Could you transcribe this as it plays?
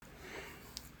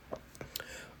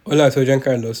Hola, soy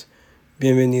Carlos.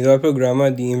 Bienvenido al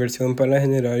programa de inversión para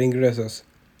generar ingresos,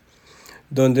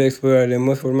 donde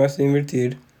exploraremos formas de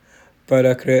invertir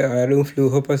para crear un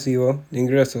flujo pasivo de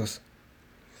ingresos.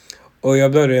 Hoy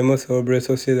hablaremos sobre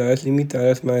sociedades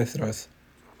limitadas maestras.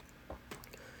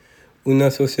 Una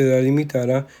sociedad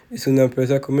limitada es una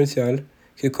empresa comercial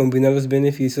que combina los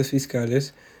beneficios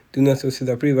fiscales de una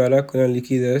sociedad privada con la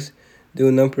liquidez de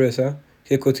una empresa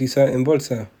que cotiza en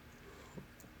bolsa.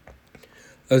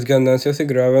 Las ganancias se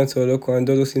graban solo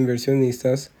cuando los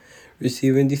inversionistas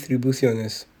reciben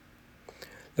distribuciones.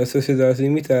 Las sociedades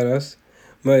limitadas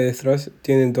maestras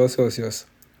tienen dos socios: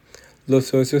 los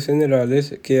socios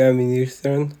generales, que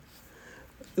administran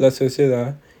la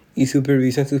sociedad y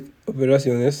supervisan sus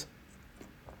operaciones,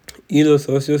 y los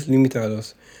socios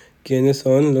limitados, quienes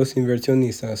son los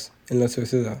inversionistas en la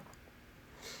sociedad.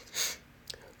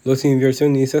 Los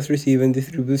inversionistas reciben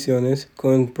distribuciones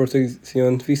con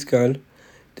protección fiscal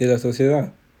de la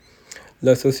sociedad.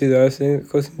 Las sociedades se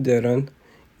consideran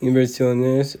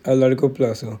inversiones a largo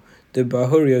plazo, de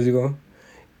bajo riesgo,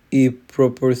 y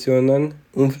proporcionan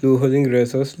un flujo de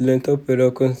ingresos lento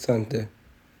pero constante.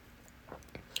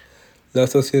 Las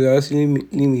sociedades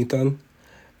limitan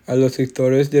a los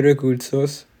sectores de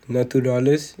recursos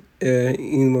naturales e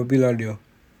inmobiliario.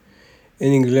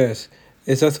 En inglés,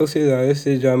 esas sociedades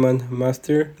se llaman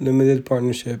Master Limited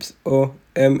Partnerships o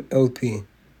MLP.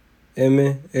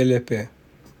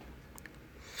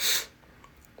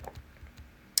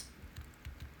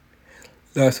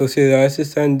 Las sociedades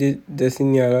están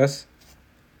diseñadas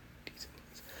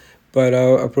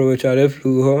para aprovechar el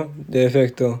flujo de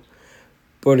efecto,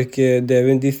 porque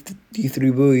deben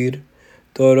distribuir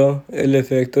todo el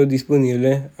efecto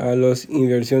disponible a los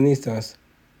inversionistas.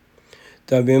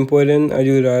 También pueden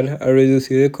ayudar a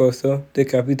reducir el costo de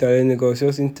capital en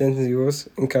negocios intensivos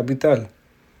en capital,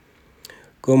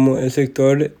 como el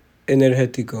sector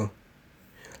energético.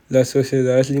 Las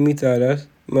sociedades limitadas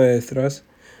maestras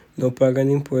no pagan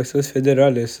impuestos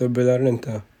federales sobre la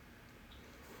renta.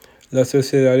 La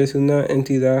sociedad es una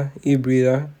entidad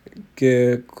híbrida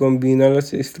que combina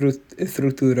las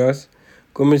estructuras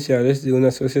comerciales de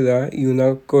una sociedad y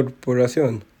una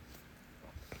corporación.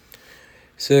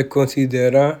 Se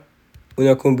considera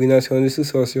una combinación de sus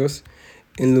socios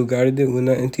en lugar de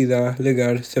una entidad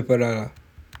legal separada.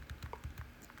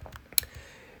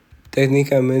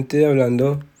 Técnicamente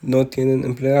hablando, no tienen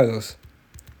empleados.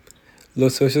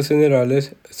 Los socios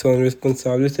generales son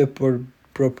responsables de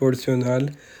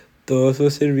proporcionar todos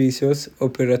los servicios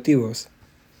operativos.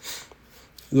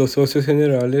 Los socios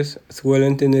generales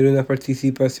suelen tener una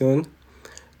participación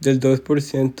del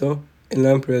 2% en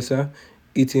la empresa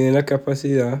y tienen la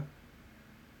capacidad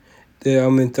de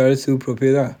aumentar su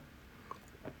propiedad.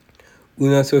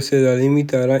 Una sociedad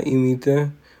limitada emite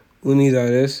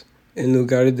unidades en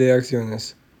lugar de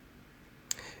acciones.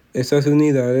 Estas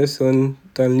unidades son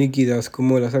tan líquidas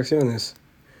como las acciones,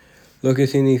 lo que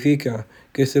significa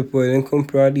que se pueden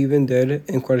comprar y vender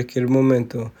en cualquier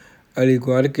momento, al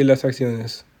igual que las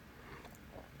acciones.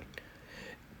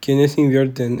 Quienes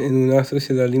invierten en una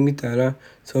sociedad limitada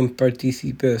son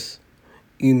partícipes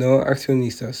y no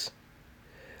accionistas.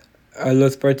 A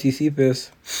los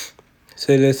partícipes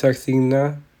se les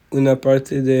asigna una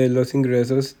parte de los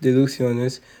ingresos,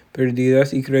 deducciones,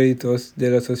 pérdidas y créditos de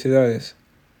las sociedades.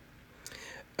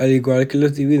 Al igual que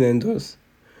los dividendos,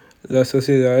 las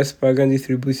sociedades pagan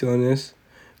distribuciones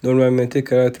normalmente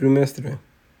cada trimestre.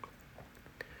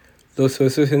 Los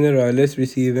socios generales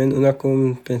reciben una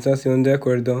compensación de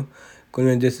acuerdo con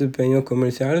el desempeño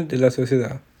comercial de la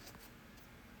sociedad.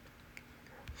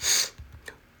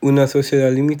 Una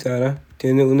sociedad limitada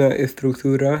tiene una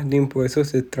estructura de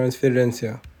impuestos de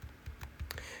transferencia.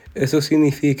 Eso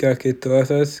significa que todas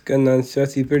las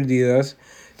ganancias y pérdidas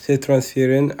se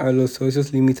transfieren a los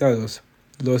socios limitados,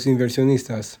 los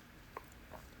inversionistas.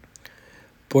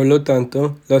 Por lo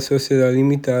tanto, la sociedad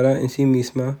limitada en sí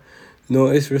misma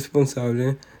no es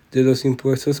responsable de los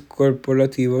impuestos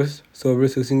corporativos sobre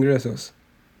sus ingresos.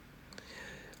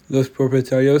 Los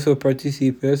propietarios o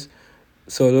partícipes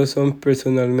solo son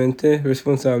personalmente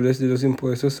responsables de los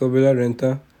impuestos sobre la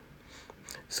renta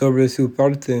sobre su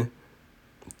parte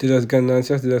de las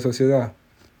ganancias de la sociedad.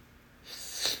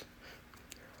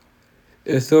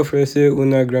 Esto ofrece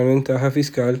una gran ventaja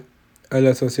fiscal a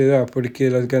la sociedad porque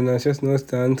las ganancias no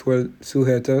están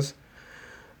sujetas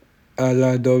a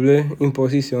la doble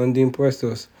imposición de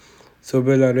impuestos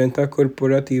sobre la renta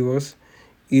corporativos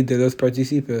y de los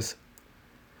partícipes.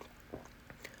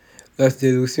 Las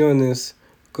deducciones,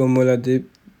 como la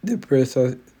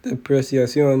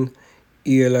depreciación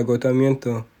y el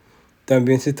agotamiento,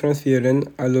 también se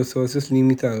transfieren a los socios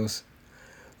limitados.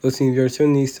 Los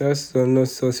inversionistas son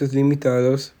los socios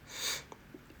limitados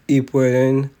y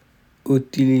pueden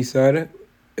utilizar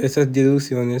esas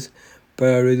deducciones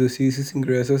para reducir sus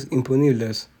ingresos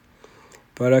imponibles.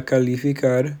 Para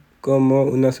calificar como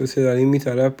una sociedad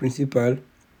limitada principal,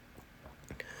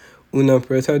 una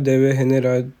empresa debe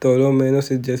generar todo menos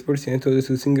el 10% de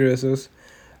sus ingresos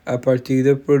a partir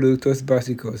de productos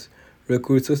básicos,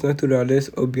 recursos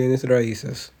naturales o bienes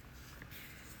raíces.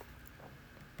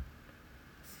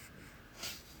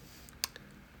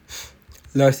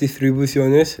 Las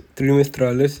distribuciones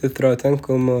trimestrales se tratan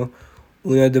como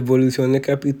una devolución de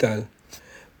capital,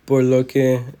 por lo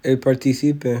que el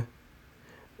partícipe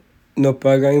no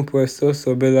paga impuestos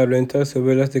sobre la renta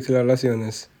sobre las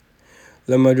declaraciones.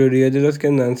 La mayoría de las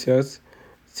ganancias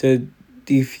se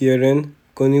difieren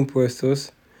con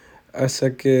impuestos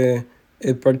hasta que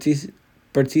el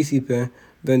partícipe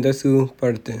venda su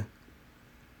parte.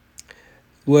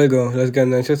 Luego, las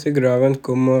ganancias se graban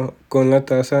con la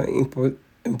tasa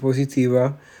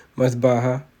impositiva más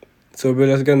baja sobre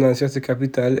las ganancias de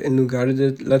capital en lugar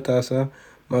de la tasa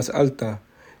más alta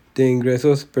de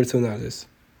ingresos personales.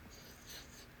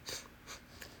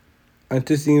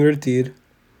 Antes de invertir,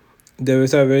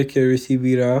 debes saber que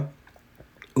recibirá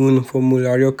un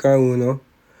formulario K1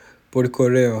 por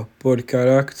correo por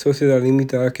cada sociedad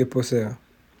limitada que posea.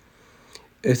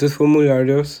 Estos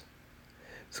formularios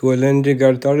suelen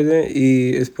llegar tarde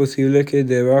y es posible que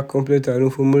deba completar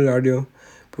un formulario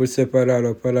por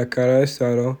separado para cada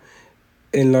estado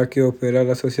en la que opera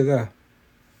la sociedad.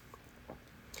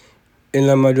 En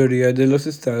la mayoría de los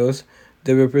estados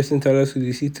debe presentar la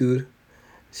solicitud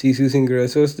si sus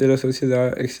ingresos de la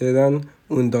sociedad excedan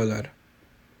 $1.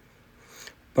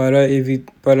 Para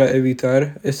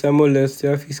evitar esta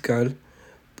molestia fiscal,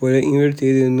 puede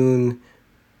invertir en un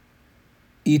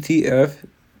ETF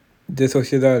de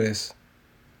sociedades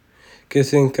que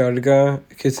se encargará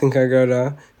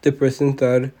de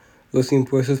presentar los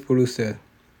impuestos por usted.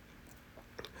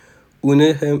 Un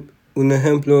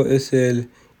ejemplo es el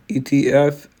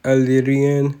ETF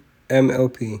Algerian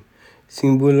MLP,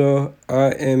 símbolo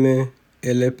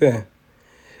AMLP.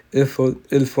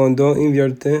 El fondo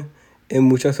invierte en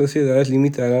muchas sociedades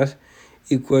limitadas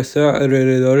y cuesta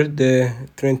alrededor de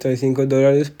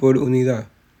 $35 por unidad.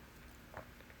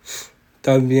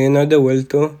 También ha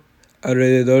devuelto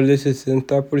alrededor del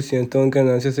 60% en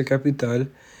ganancias de capital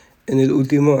en el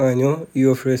último año y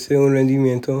ofrece un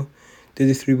rendimiento de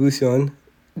distribución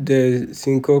de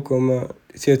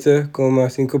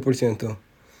 7,5%.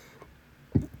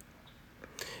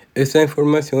 Esta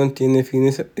información tiene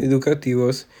fines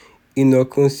educativos y no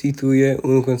constituye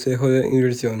un consejo de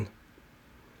inversión.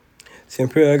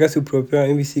 Siempre haga su propia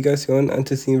investigación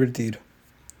antes de invertir.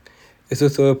 Eso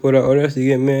es todo por ahora.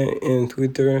 Sígueme en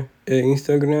Twitter e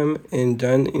Instagram en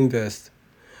Jan Invest.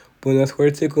 Buena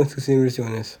suerte con sus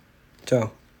inversiones.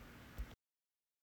 Chao.